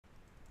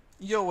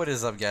Yo, what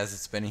is up guys,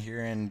 it's Ben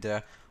here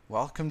and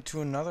welcome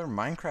to another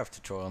Minecraft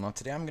tutorial. Now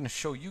today I'm going to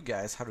show you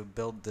guys how to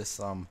build this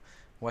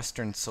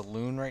western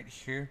saloon right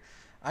here.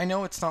 I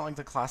know it's not like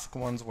the classic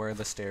ones where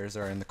the stairs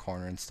are in the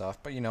corner and stuff,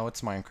 but you know,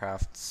 it's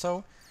Minecraft, so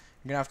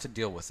you're going to have to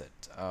deal with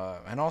it.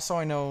 And also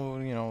I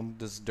know,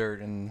 this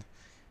dirt and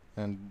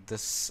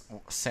this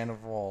sand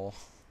of wall,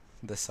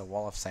 this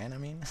wall of sand I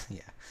mean,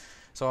 yeah.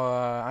 So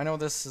I know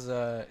this is,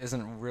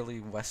 isn't really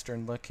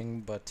western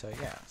looking, but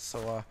yeah,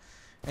 so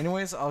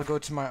anyways, I'll go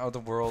to my other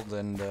world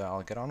and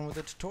I'll get on with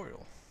the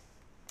tutorial.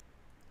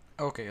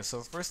 Okay, so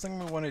the first thing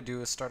we want to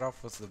do is start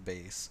off with the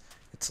base.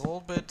 It's a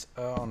little bit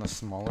on the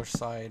smaller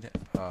side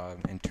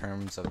in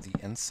terms of the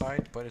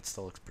inside, but it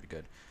still looks pretty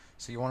good.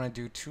 So you want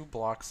to do 2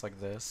 blocks like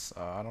this.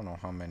 I don't know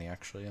how many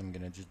actually, I'm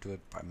going to just do it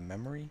by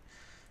memory.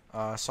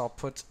 So I'll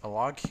put a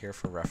log here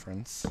for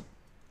reference.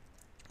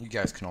 You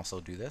guys can also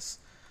do this.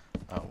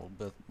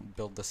 We'll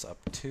build this up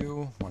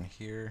too, one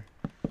here.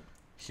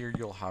 Here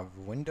you'll have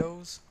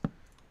windows.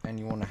 And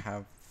you want to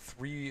have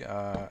 3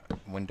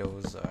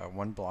 windows,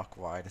 1 block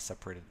wide,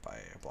 separated by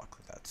a block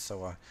like that.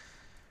 So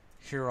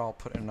here I'll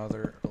put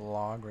another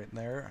log right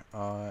there.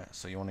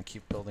 So you want to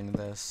keep building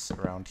this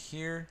around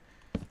here,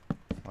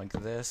 like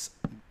this.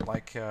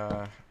 Like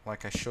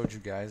I showed you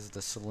guys,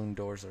 the saloon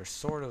doors are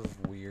sort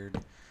of weird,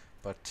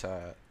 but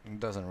it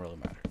doesn't really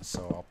matter.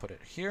 So I'll put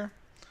it here,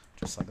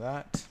 just like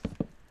that.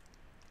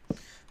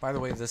 By the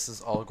way, this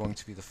is all going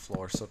to be the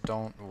floor, so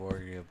don't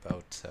worry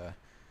about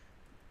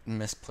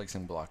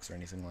misplacing blocks or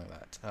anything like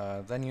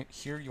that. Then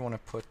here you want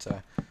to put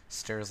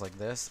stairs like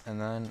this,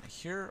 and then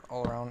here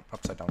all around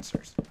upside down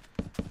stairs.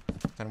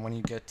 Then when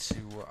you get to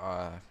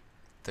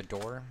the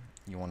door,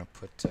 you want to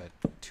put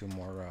 2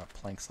 more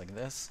planks like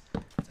this,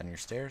 then your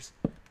stairs,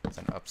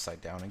 then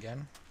upside down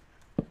again.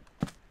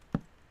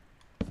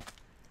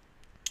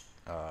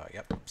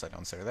 Yep, upside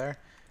down stair there,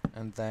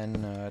 and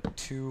then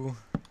 2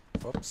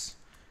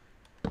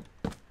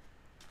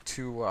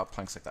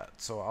 planks like that.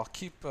 So I'll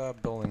keep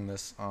building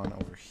this on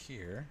over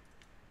here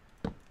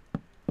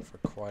for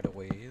quite a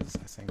ways.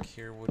 I think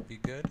here would be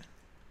good,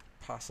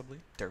 possibly.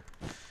 Derp.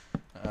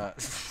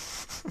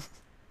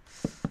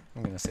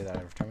 I'm gonna say that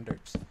every time it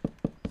derps.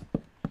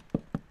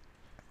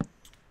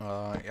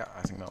 Yeah,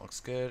 I think that looks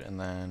good. And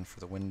then for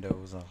the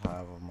windows, I'll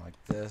have them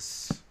like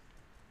this,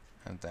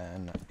 and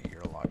then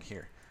your log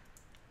here.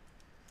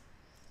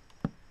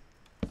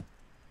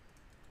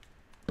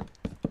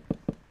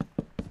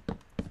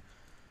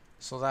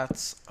 So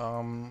that's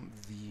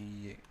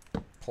the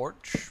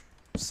porch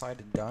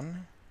side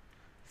done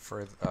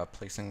for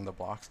placing the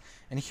blocks.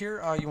 And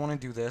here you want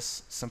to do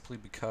this simply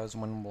because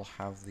when we'll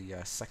have the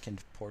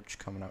second porch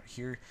coming out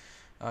here,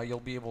 you'll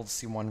be able to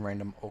see 1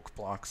 random oak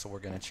block, so we're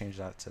going to change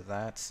that to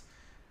that.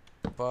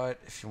 But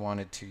if you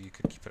wanted to, you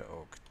could keep it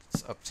oak.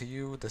 It's up to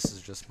you. This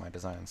is just my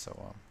design,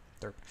 so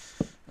derp.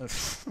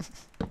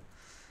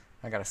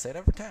 I gotta say it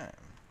every time.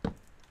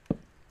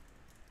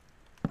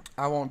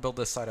 I won't build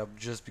this side up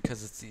just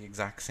because it's the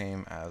exact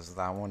same as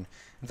that one.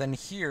 Then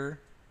here,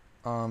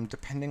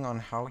 depending on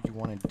how you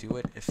want to do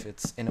it, if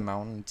it's in a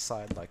mountain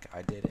side like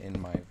I did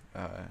in my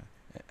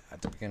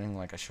at the beginning,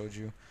 like I showed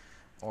you,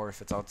 or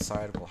if it's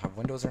outside, we'll have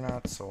windows or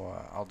not. So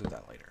I'll do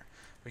that later.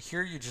 But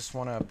here you just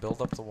want to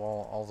build up the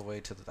wall all the way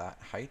to that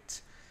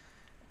height,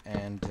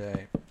 and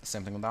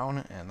same thing with that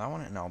one and that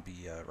one, and I'll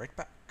be right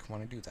back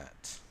when I do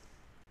that.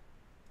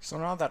 So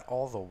now that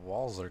all the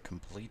walls are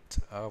complete,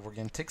 we're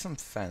going to take some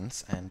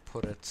fence and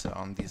put it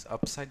on these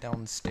upside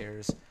down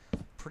stairs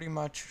pretty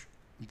much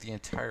the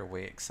entire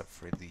way except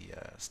for the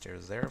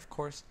stairs there, of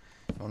course.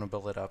 You want to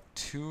build it up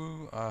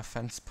 2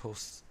 fence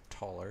posts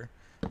taller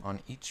on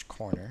each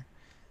corner.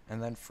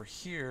 And then for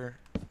here,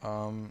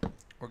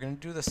 we're going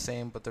to do the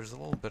same, but there's a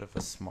little bit of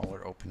a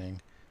smaller opening.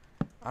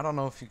 I don't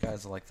know if you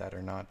guys like that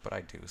or not, but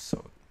I do,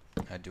 so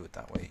I do it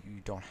that way.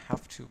 You don't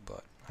have to,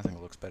 but I think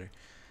it looks better.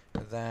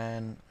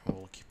 Then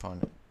we'll keep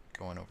on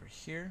going over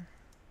here.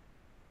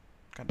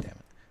 God damn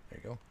it.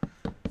 There you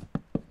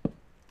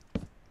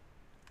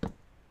go.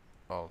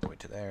 All the way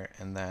to there.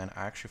 And then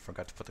I actually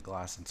forgot to put the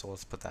glass in, so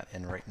let's put that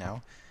in right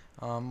now.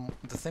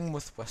 The thing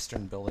with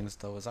Western buildings,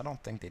 though, is I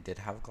don't think they did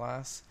have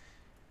glass.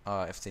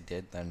 If they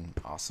did, then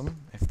awesome.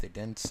 If they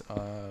didn't,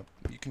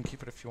 you can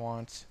keep it if you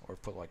want, or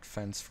put like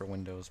fence for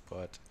windows,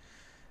 but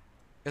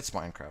it's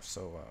Minecraft,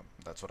 so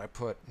that's what I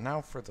put.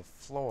 Now for the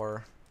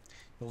floor,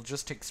 you'll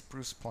just take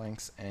spruce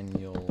planks and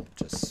you'll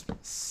just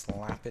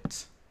slap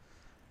it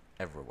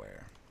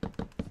everywhere.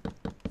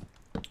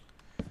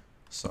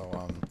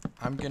 So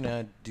I'm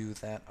gonna do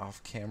that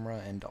off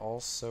camera, and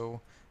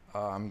also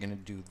I'm gonna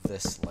do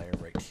this layer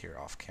right here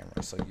off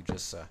camera. So you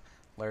just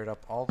layer it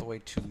up all the way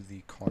to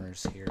the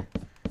corners here,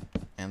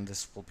 and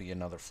this will be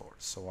another floor.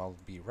 So I'll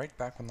be right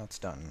back when that's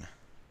done.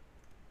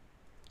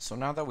 So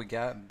now that we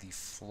got the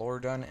floor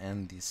done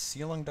and the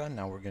ceiling done,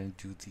 now we're gonna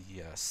do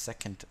the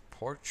second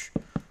porch,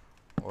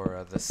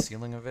 or the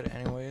ceiling of it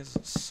anyways.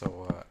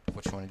 So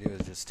what you want to do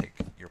is just take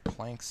your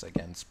planks,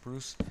 again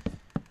spruce,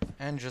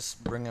 and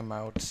just bring them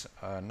out,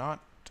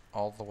 not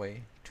all the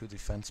way to the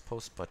fence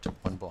post, but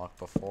 1 block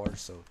before,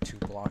 so 2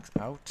 blocks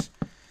out,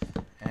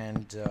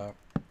 and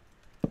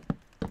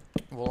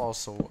we'll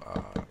also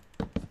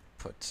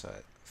put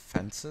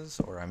fences,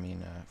 or I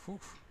mean,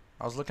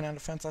 I was looking at a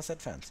fence, I said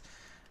fence.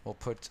 We'll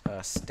put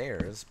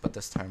stairs, but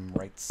this time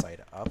right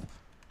side up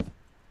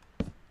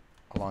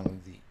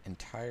along the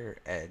entire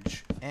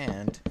edge.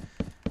 And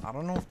I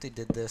don't know if they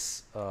did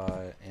this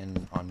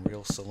on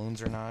real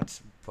saloons or not,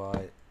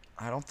 but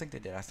I don't think they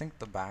did. I think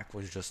the back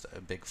was just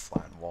a big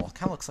flat wall.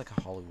 Kind of looks like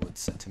a Hollywood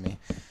set to me.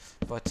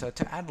 But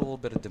to add a little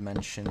bit of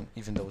dimension,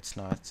 even though it's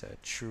not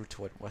true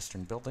to what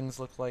Western buildings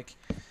look like,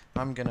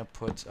 I'm gonna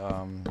put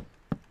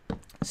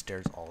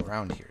stairs all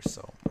around here.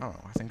 So I don't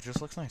know, I think it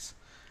just looks nice.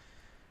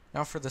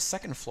 Now for the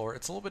second floor,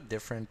 it's a little bit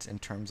different in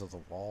terms of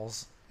the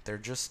walls. They're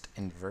just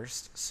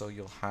inversed, so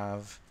you'll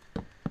have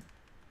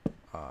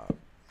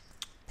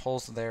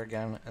poles there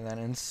again, and then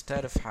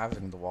instead of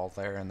having the wall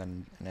there and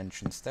then an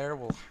entrance there,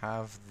 we'll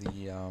have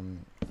the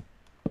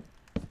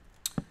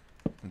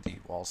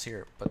walls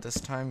here. But this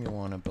time you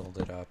want to build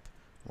it up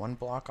one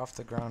block off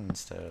the ground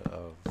instead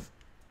of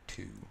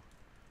two.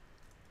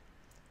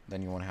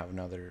 Then you want to have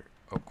another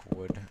oak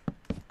wood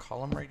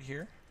column right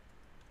here.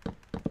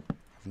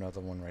 Have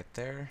another one right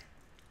there.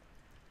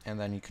 And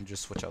then you can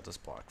just switch out this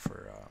block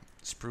for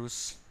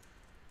spruce.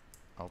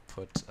 I'll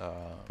put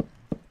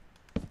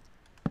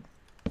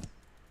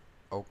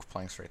oak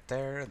planks right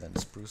there, then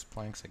spruce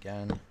planks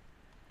again.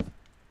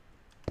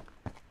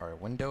 Our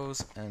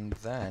windows, and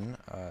then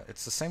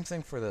it's the same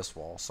thing for this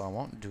wall, so I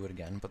won't do it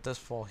again, but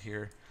this wall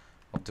here,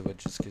 I'll do it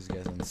just because you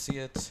guys didn't see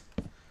it.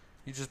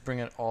 You just bring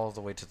it all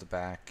the way to the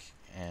back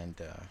and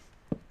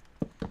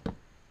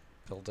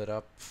build it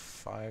up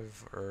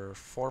 5 or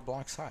 4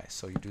 blocks high.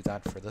 So you do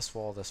that for this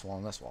wall, this wall,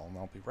 and this wall, and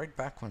I'll be right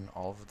back when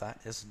all of that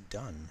is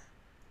done.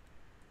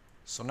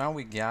 So now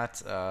we got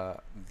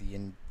the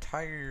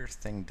entire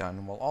thing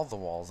done. Well, all the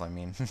walls, I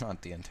mean,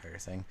 not the entire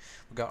thing.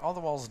 We got all the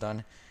walls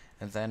done,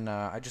 and then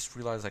I just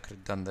realized I could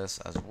have done this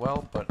as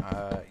well, but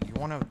you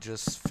want to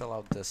just fill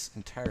out this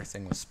entire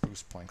thing with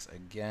spruce planks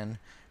again.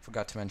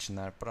 Forgot to mention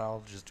that, but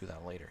I'll just do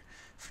that later.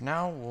 For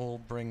now, we'll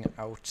bring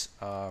out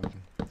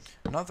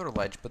another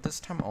ledge, but this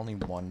time only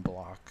 1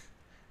 block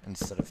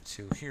instead of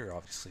 2. Here,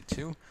 obviously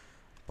 2,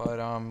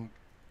 but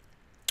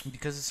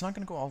because it's not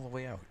going to go all the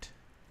way out.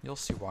 You'll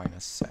see why in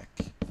a sec.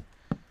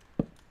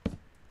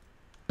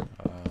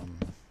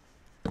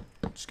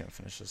 I'm just going to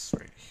finish this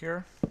right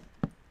here.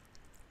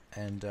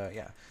 And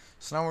yeah,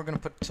 so now we're going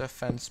to put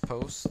fence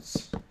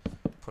posts,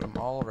 put them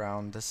all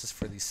around. This is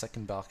for the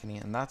second balcony,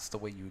 and that's the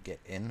way you get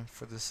in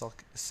for the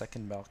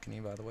second balcony,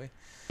 by the way.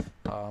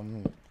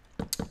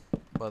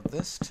 But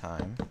this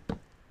time,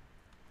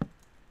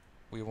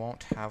 we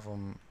won't have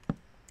them,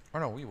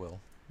 or no, we will,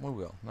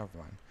 never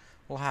mind.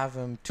 We'll have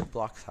them 2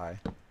 blocks high,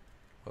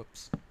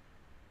 whoops,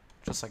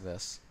 just like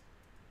this,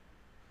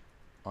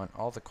 on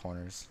all the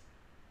corners.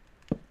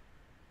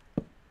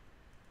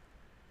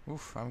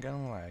 Oof, I'm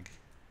getting lag.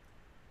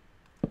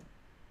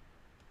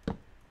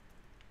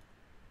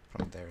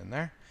 From there and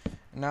there.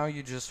 Now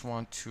you just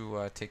want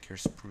to take your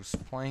spruce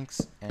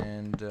planks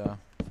and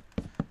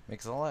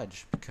make the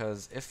ledge,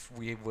 because if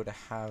we would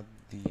have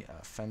the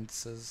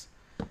fences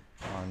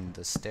on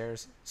the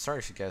stairs, sorry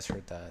if you guys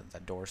heard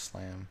that door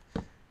slam.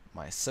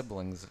 My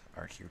siblings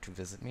are here to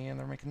visit me and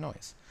they're making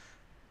noise.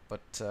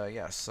 But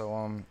yeah,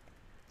 so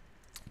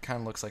it kind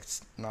of looks like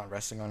it's not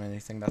resting on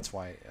anything. That's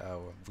why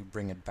we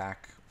bring it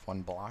back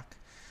 1 block.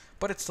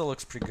 But it still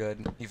looks pretty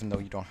good, even though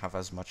you don't have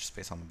as much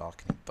space on the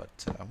balcony. But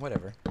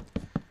whatever.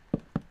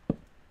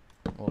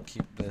 We'll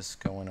keep this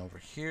going over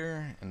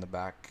here in the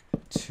back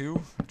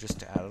too, just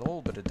to add a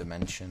little bit of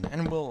dimension.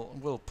 And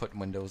we'll put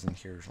windows in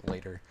here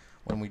later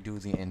when we do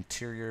the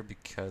interior,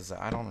 because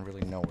I don't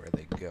really know where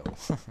they go.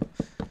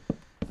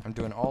 I'm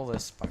doing all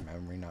this by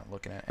memory, not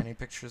looking at any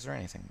pictures or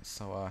anything.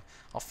 So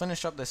I'll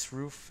finish up this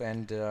roof,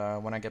 and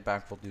when I get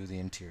back, we'll do the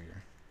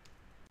interior.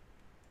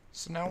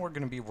 So now we're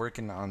going to be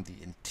working on the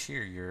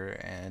interior,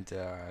 and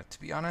to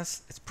be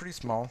honest, it's pretty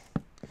small.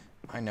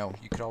 I know,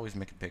 you could always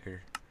make it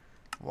bigger.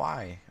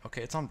 Why?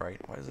 Okay, it's on bright.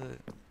 Why is it?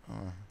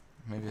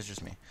 Maybe it's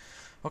just me.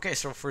 Okay,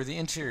 so for the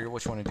interior,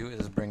 what you want to do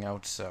is bring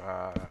out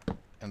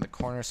in the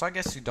corner. So I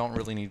guess you don't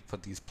really need to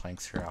put these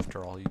planks here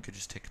after all. You could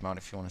just take them out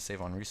if you want to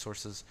save on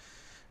resources.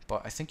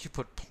 But I think you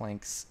put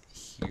planks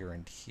here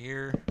and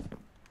here,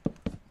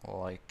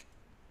 like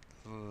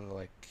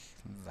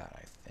that,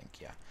 I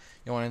think, yeah.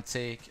 You want to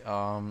take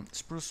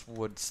spruce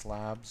wood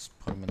slabs,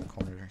 put them in the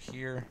corner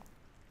here.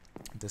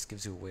 This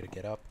gives you a way to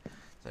get up.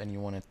 Then you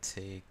want to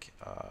take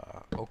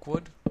oak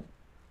wood,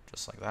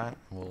 just like that.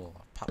 We'll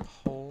pop a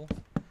hole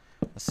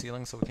in the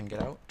ceiling so we can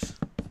get out.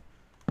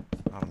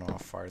 I don't know how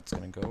far it's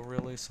going to go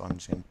really, so I'm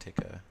just going to take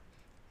a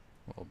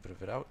little bit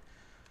of it out.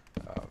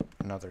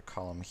 Another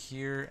column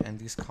here, and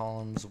these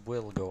columns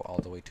will go all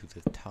the way to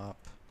the top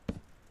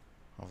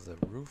of the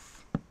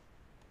roof.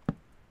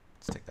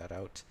 Let's take that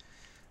out.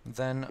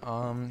 Then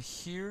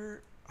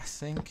here, I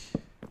think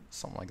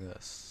something like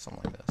this.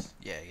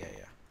 Yeah.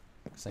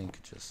 So then you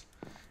could just,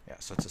 yeah,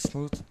 so it's a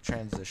smooth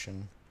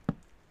transition.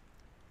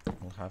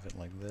 We'll have it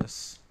like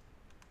this.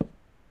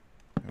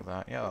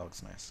 like that. Yeah, that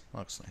looks nice. That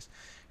looks nice.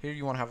 Here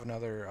you want to have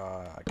another,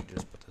 I could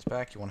just put this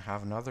back. You want to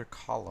have another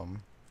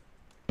column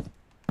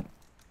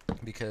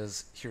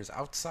because here's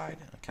outside,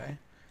 okay?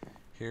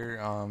 Here,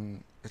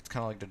 it's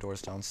kind of like the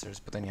doors downstairs,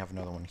 but then you have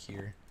another one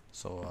here.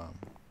 So,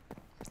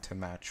 to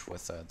match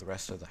with the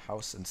rest of the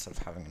house instead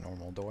of having a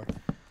normal door.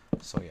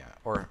 So yeah,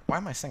 or why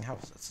am I saying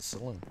house? It's a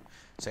saloon.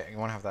 So yeah, you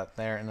want to have that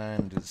there, and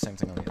then do the same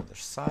thing on the other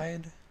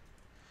side.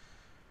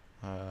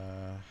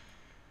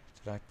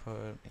 Did I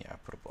put? Yeah, I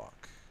put a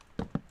block.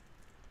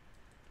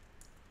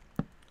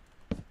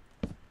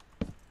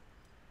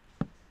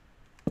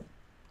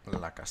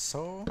 Like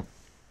so.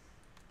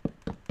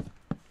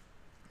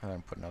 And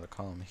then put another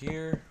column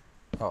here.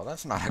 Oh,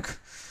 that's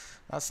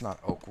not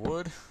oak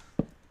wood.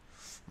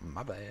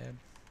 My bad.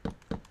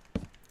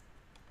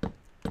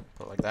 Put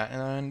it like that, and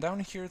then down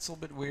here it's a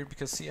little bit weird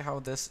because see how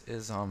this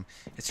is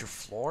it's your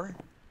floor,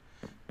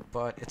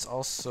 but it's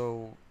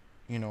also,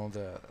 you know,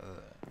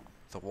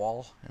 the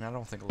wall, and I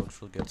don't think it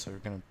looks really good. So we're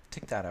gonna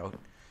take that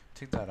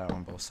out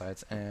on both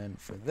sides. And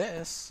for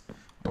this,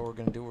 what we're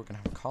gonna do, we're gonna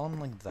have a column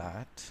like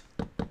that.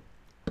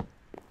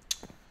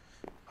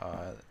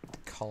 The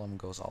column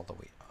goes all the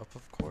way up,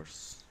 of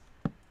course,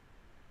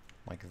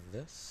 like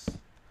this.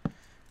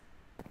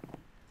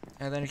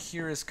 And then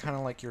here is kind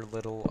of like your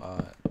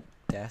little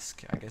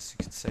desk, I guess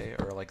you could say,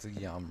 or like the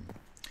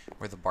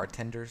where the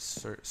bartender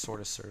sort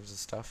of serves the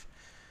stuff.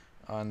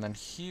 And then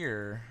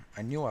here,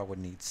 I knew I would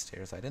need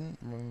stairs. I didn't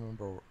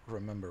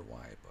remember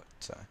why,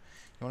 but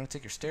you want to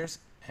take your stairs,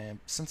 and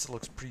since it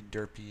looks pretty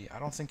derpy, I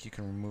don't think you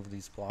can remove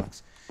these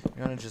blocks.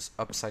 You want to just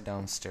upside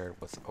down stair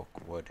with oak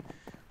wood.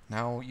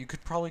 Now, you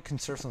could probably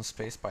conserve some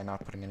space by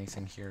not putting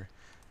anything here,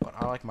 but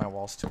I like my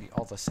walls to be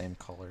all the same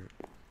color,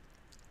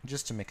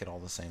 just to make it all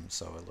the same,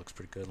 so it looks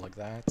pretty good like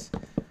that.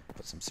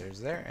 Put some stairs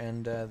there,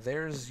 and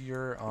there's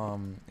your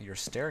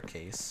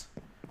staircase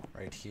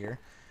right here.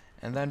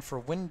 And then for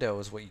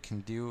windows, what you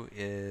can do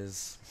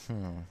is,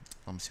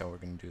 let me see how we're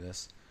gonna do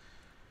this.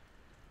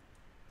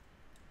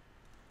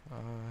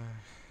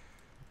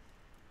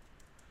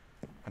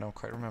 I don't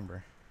quite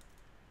remember.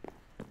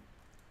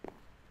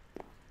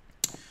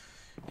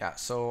 Yeah,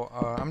 so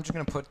I'm just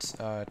gonna put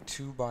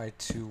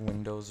 2x2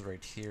 windows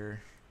right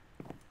here,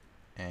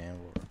 and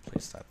we'll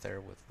replace that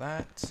there with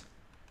that.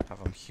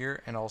 Have them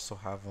here, and also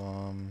have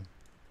them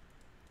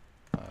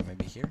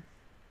maybe here.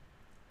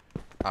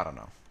 I don't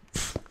know.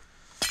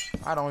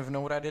 I don't even know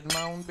what I did in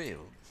my own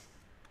build.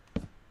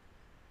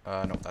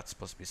 No, that's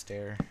supposed to be a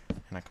stair,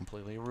 and I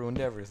completely ruined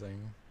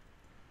everything.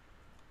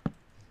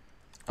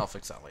 I'll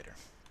fix that later.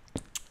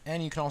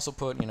 And you can also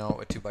put, you know,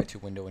 a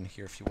 2x2 window in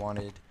here if you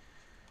wanted,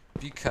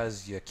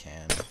 because you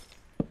can.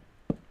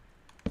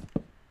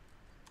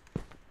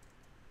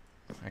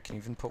 I can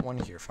even put one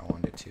here if I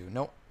wanted to.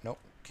 Nope,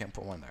 can't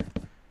put one there.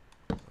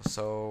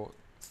 So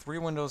 3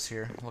 windows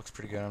here, looks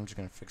pretty good. I'm just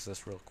gonna fix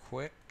this real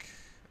quick,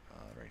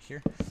 right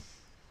here.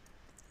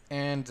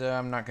 And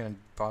I'm not gonna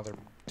bother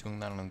doing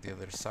that on the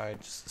other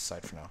side, just the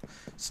side for now.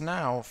 So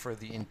now for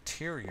the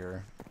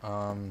interior,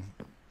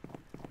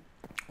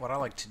 what I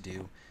like to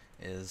do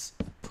is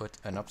put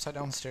an upside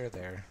down stair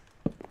there,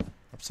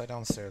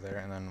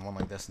 and then one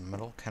like this in the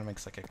middle, kind of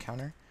makes like a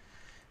counter.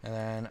 And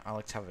then I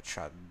like to have a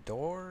trap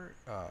door.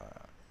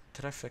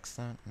 Did I fix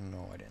that?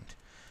 No, I didn't.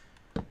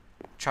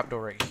 Trap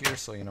door right here,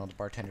 so you know the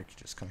bartender can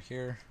just come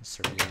here,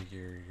 serve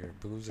you your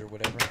booze or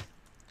whatever.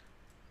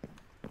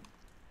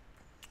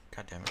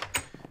 God damn it.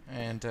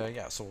 And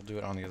yeah, so we'll do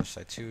it on the other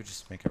side too,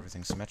 just make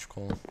everything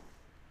symmetrical.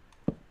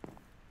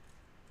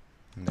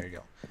 And there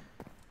you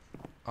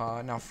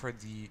go. Now for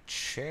the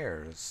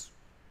chairs,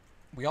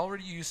 we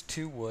already used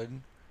two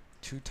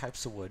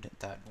types of wood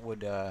that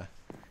would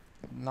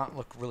not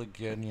look really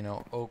good. You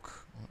know,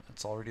 oak,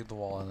 it's already the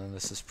wall, and then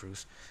this is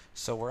spruce.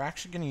 So we're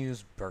actually going to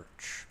use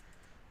birch.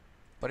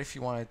 But if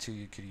you wanted to,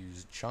 you could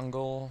use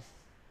jungle.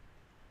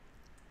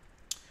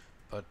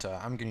 But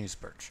I'm going to use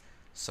birch.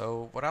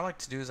 So what I like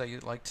to do is I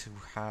like to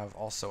have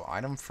also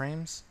item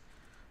frames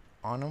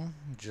on them,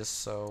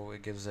 just so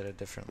it gives it a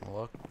different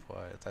look,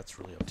 but that's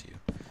really up to you.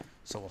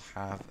 So we'll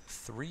have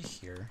 3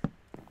 here,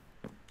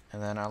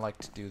 and then I like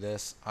to do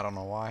this. I don't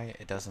know why,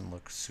 it doesn't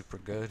look super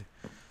good,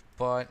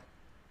 but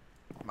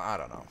I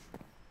don't know,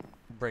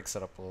 breaks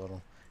it up a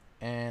little.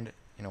 And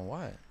you know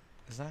what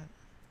is that?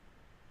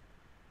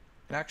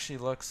 It actually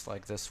looks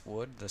like this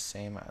wood, the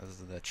same as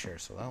the chair,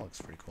 so that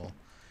looks pretty cool.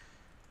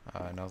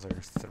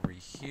 Another 3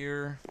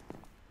 here.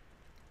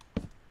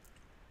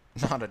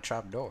 Not a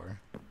trap door.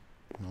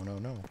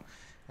 No.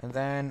 And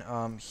then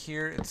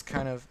here it's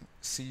kind of,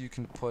 see, you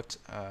can put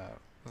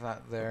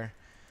that there.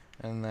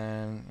 And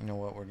then, you know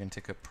what, we're going to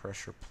take a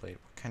pressure plate.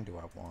 What kind do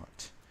I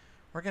want?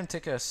 We're going to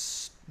take a,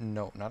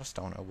 no, not a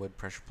stone, a wood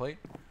pressure plate.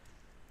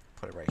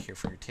 Put it right here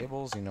for your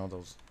tables. You know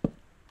those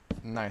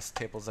nice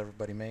tables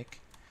everybody make.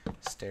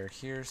 Stair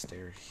here,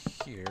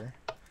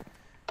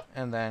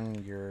 and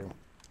then your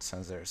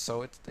signs there.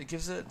 So it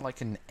gives it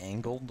like an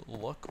angled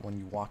look when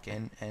you walk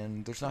in,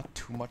 and there's not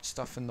too much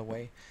stuff in the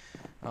way.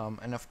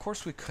 And of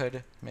course we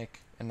could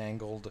make an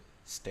angled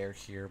stair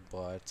here,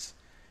 but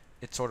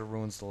it sort of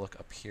ruins the look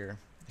up here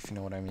if you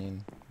know what I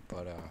mean.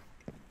 But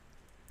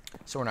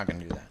so we're not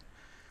gonna do that.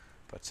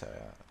 But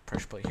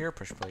pressure plate here,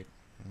 pressure plate.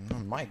 Oh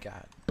my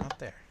God, not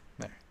there.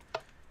 There.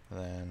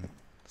 Then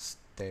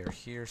stair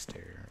here,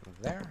 stair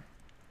there.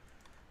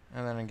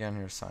 And then again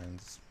your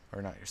signs,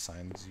 or not your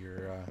signs,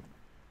 your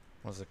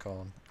what's it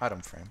called?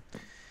 Item frame.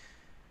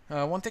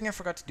 One thing I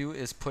forgot to do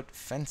is put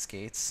fence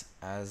gates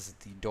as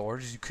the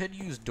doors. You could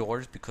use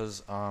doors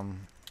because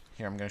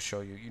here I'm gonna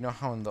show you. You know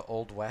how in the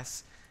Old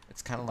West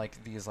it's kind of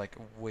like these like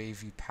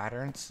wavy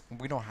patterns.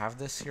 We don't have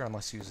this here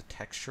unless you use a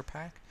texture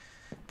pack,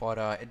 but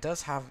it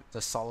does have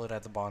the solid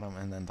at the bottom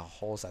and then the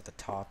holes at the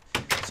top.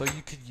 So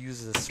you could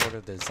use this sort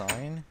of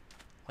design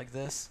like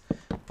this,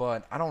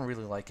 but I don't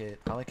really like it.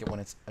 I like it when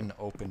it's an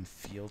open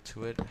feel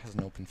to it. It has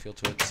an open feel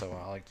to it, so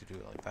I like to do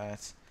it like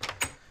that.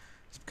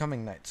 It's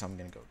becoming night, so I'm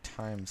gonna go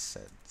time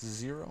set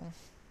 0,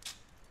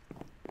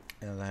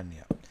 and then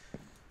yeah.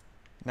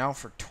 Now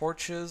for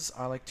torches,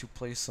 I like to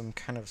place them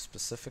kind of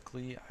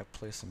specifically. I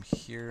place them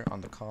here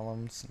on the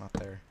columns, not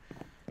there.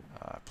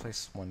 I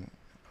place one.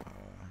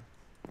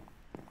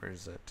 Where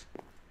is it?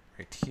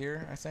 Right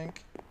here, I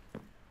think.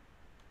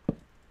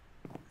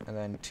 And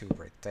then 2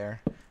 right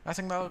there. I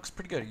think that looks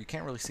pretty good. You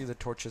can't really see the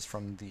torches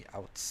from the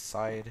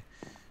outside,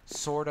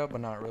 sorta,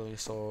 but not really.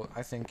 So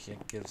I think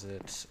it gives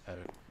it a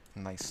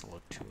nice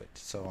look to it.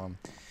 So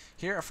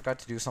here I forgot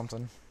to do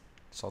something,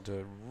 so I'll do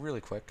it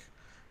really quick.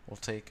 We'll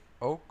take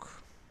oak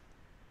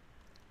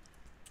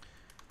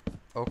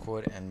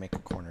wood and make a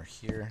corner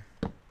here,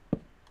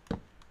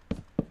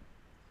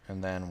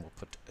 and then we'll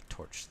put a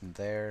torch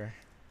there,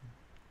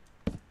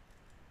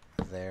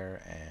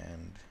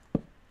 and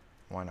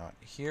why not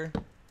here.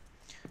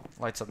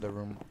 Lights up the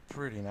room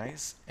pretty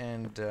nice.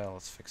 And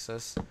let's fix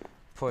this.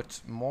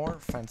 Put more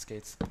fence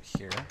gates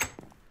here,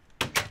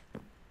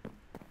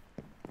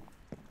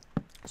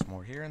 some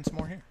more here, and some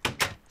more here.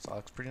 So that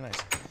looks pretty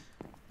nice.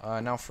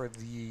 Now for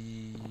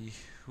the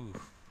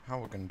how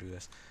we're gonna do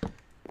this.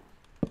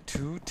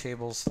 2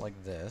 tables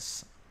like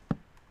this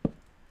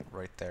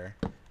right there,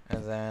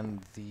 and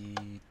then the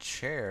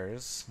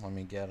chairs, let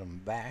me get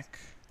them back.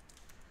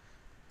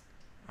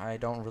 I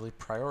don't really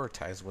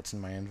prioritize what's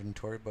in my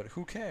inventory, but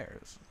who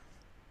cares?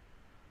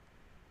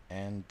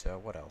 And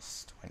what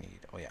else do I need?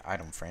 Oh yeah,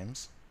 item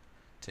frames.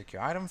 Take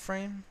your item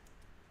frame,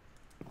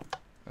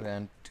 and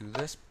then do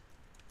this.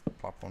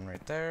 Plop one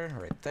right there,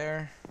 right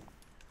there,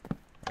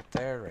 right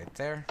there, right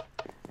there.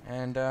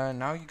 And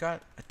now you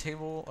got a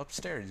table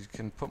upstairs. You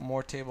can put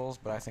more tables,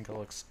 but I think it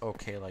looks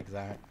okay like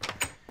that.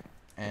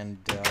 And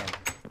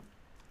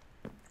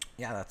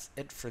yeah, that's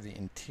it for the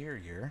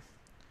interior.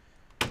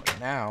 But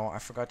now I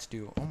forgot to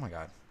do, oh my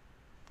God,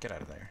 get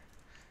out of there.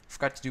 I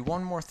forgot to do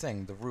one more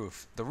thing, the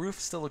roof. The roof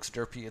still looks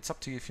derpy. It's up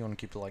to you if you want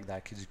to keep it like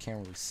that because you can't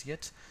really see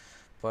it.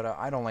 But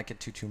I don't like it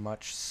too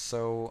much,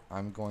 so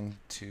I'm going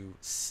to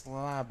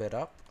slab it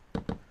up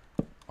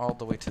all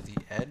the way to the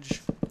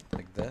edge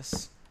like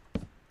this.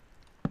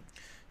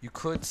 You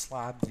could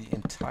slab the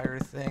entire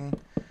thing,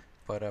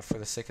 but for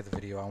the sake of the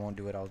video I won't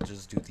do it. I'll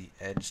just do the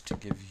edge to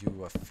give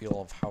you a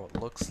feel of how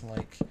it looks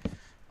like,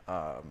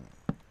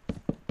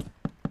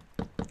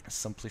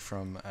 simply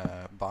from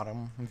a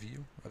bottom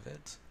view of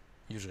it.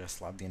 Usually I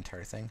slab the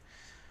entire thing,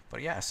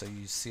 but yeah, so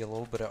you see a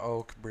little bit of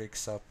oak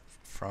breaks up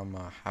from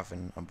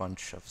having a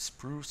bunch of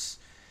spruce,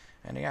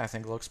 and yeah, I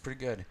think it looks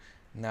pretty good.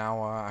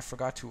 Now I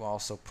forgot to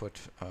also put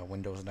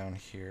windows down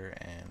here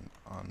and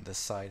on this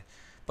side.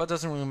 But it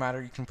doesn't really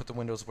matter. You can put the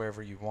windows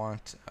wherever you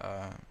want.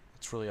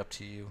 It's really up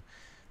to you.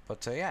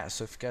 But yeah,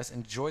 so if you guys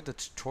enjoyed the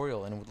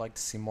tutorial and would like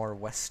to see more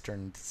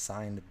Western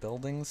designed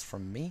buildings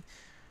from me,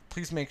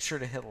 please make sure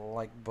to hit the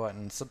like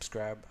button,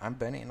 subscribe. I'm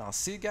Benny, and I'll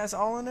see you guys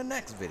all in the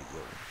next video.